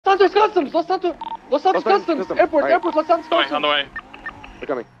Santos Customs! Los Santos Customs! Airport, right. airport, Los Santos Customs! On the way. They're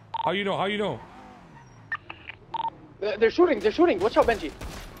coming. How you know? How you know? They're shooting. Watch out, Benji.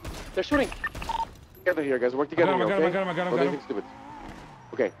 They're shooting. Together here, guys. Work together here, okay? I got him. Don't do anything stupid.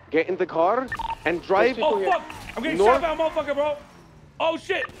 Okay, get in the car and drive. Oh, fuck! I'm getting shot by a motherfucker, bro! Oh,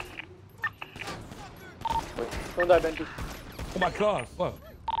 shit! Don't die, Benji. Oh, my God. Fuck.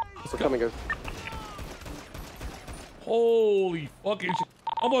 We're coming, guys. Holy fucking shit.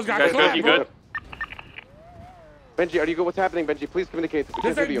 Almost got Guys, clapped, you bro. good? Benji, are you good? What's happening, Benji? Please communicate. We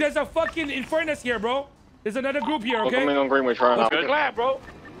can't hear you. There's a fucking Infernus here, bro. There's another group here, okay? Coming on Greenwich right now. Good clap, bro.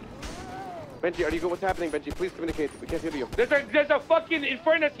 Benji, are you good? What's happening, Benji? Please communicate. We can't hear you. There's a fucking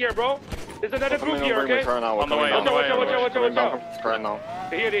Infernus here, bro. There's another group here, okay? On the way, on the way. Watch out. Right now.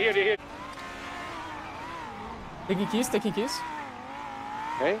 They're here. Taking keys.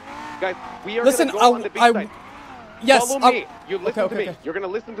 Okay? Guys, we are Listen, gonna go on the beach side. Yes. Follow me. You listen to me. You're gonna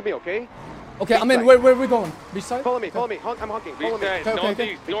listen to me, okay? Okay, I'm in. Where are we going? Beach side? Follow me. I'm honking. Follow me.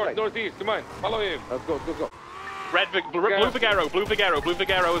 Northeast, northeast. Come on, follow him. Let's go. Blue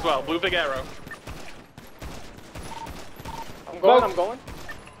Figaro as well. Blue Figaro. I'm going.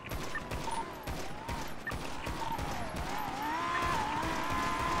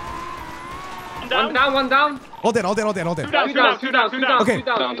 One down. All dead. Two down. Okay.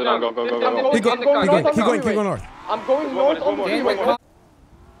 Down, go. Keep going north. I'm going north on the freeway.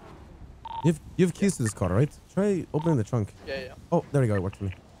 You have keys to this car, right? Try opening the trunk. Yeah. Oh, there we go. It worked for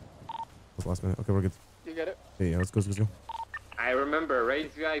me. That was last minute. Okay, we're good. You get it? Yeah, let's go. I remember,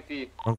 raise VIP.